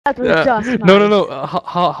That was just nice. No.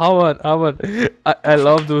 How about? I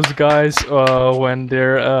love those guys when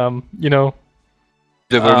they're you know.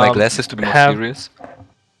 They wear my glasses to be more serious.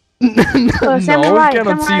 No, Samurai, you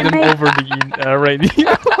cannot see them Samurai. over the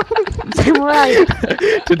radio. Samurai.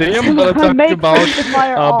 Today I'm gonna talk Make about. the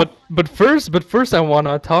fire off. But first I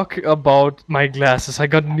wanna talk about my glasses. I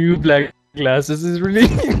got new black glasses. It's really.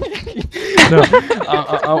 No,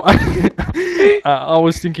 I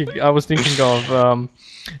was thinking of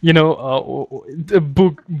you know, the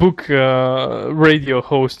book radio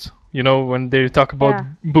host. You know, when they talk about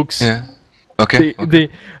books. Yeah. Okay.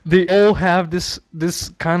 They all have this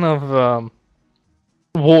kind of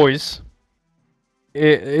voice.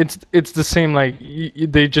 It's the same, like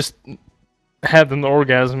they just had an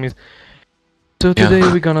orgasm. So today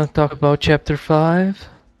we're gonna talk about chapter 5.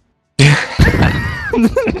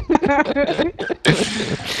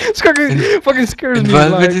 Fucking scares me.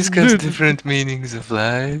 While we Like, discuss dude. different meanings of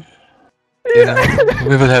life, you know,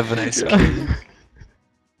 we will have a nice cake.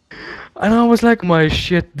 And I was like, my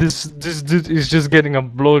shit, this dude is just getting a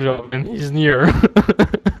blowjob and he's near.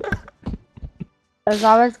 As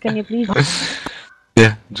always, can you please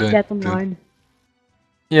Yeah, join. get online?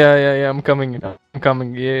 Yeah, I'm coming.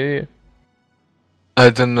 Yeah. I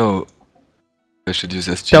don't know. I should use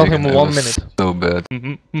SG. Tell him 1 minute. So bad.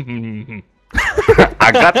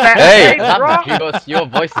 I got that. Hey, bro. your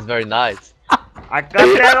voice is very nice. I got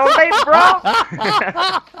that all day, bro.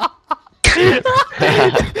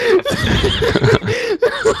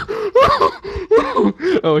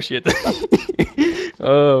 Oh shit.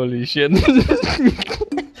 Holy shit.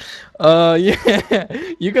 Yeah,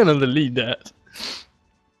 you're gonna delete that.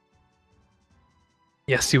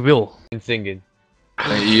 Yes, you will. Singing.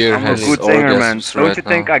 My ear I'm a has good singer, man. orgasms Don't right you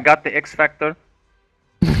think now. I got the X Factor?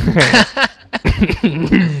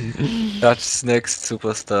 Dutch's next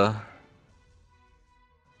superstar.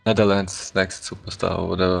 Netherlands next superstar or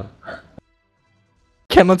whatever.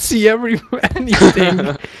 Cannot see anything,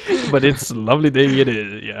 but it's a lovely day it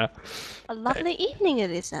is, yeah. A lovely evening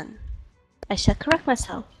it is then. I shall correct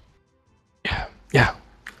myself. Yeah.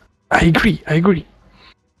 I agree.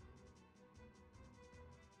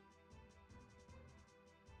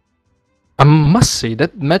 I must say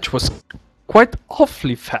that match was quite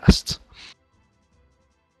awfully fast.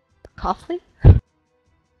 Coffee?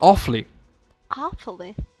 Awfully.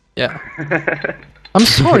 Awfully. Yeah. I'm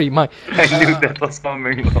sorry, my. I knew that was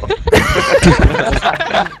coming.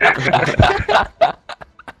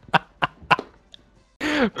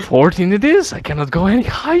 14 it is. I cannot go any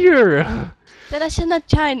higher. Then I shall not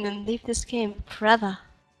join and leave this game forever.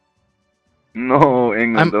 No,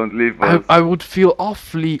 England, don't leave us. I would feel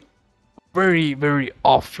awfully, very, very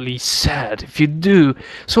awfully sad if you do.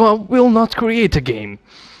 So I will not create a game.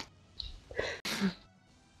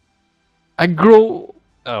 I grow.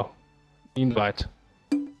 Oh, invite.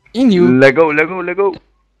 Inu. Lego.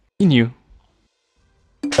 Inu.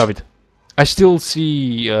 David. I still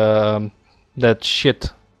see that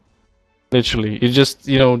shit. Literally, it just,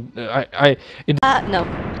 you know, No.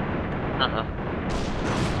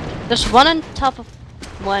 There's one on top of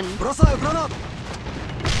one.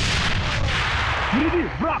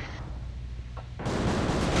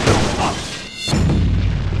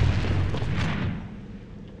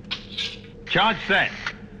 Charge set.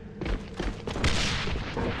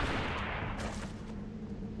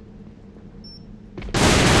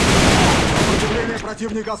 Сопротивление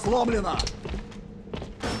противника сломлено.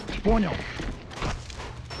 Понял.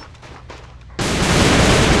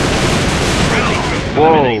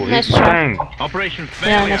 Whoa, Nice it's try. tank. Operation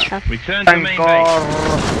Yeah, failure. nice try. Return to Tank main car.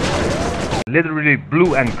 base. Literally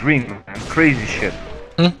blue and green, man. Crazy shit.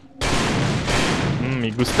 me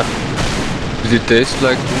gusta. Did it taste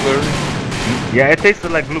like blueberry? Yeah, it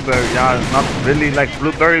tasted like blueberry. Yeah, not really like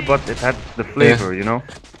blueberry, but it had the flavor, you know?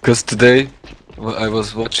 Because today I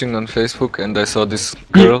was watching on Facebook and I saw this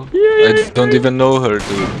girl. I don't even know her,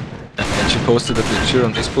 dude. And she posted a picture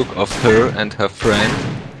on Facebook of her and her friend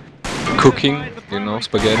cooking, you know,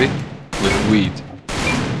 spaghetti with weed.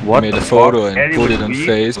 What Made the a photo fuck? and Spaghetti put with it on weed?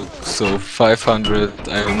 Facebook, so 500,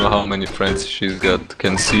 I don't know how many friends she's got,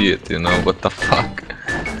 can see it, you know, what the fuck.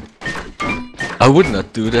 I would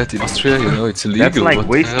not do that in Austria, you know, it's illegal. That's like what the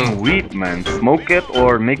wasting hell? weed, man. Smoke it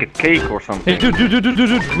or make a cake or something. Hey, dude,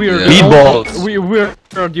 we are Yeah. the Meatballs. only, we're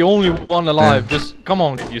the only one alive. Just come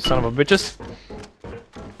on, you son of a bitches.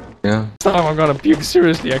 Yeah. This time I'm gonna puke.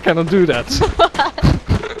 Seriously, I cannot do that.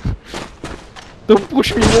 Don't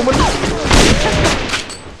push me, woman.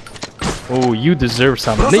 Oh, you deserve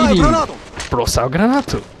some. Lady, brosał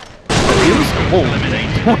granatu. Oh, Eliminate.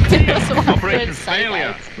 There's one Operation side failure.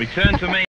 light. Return to main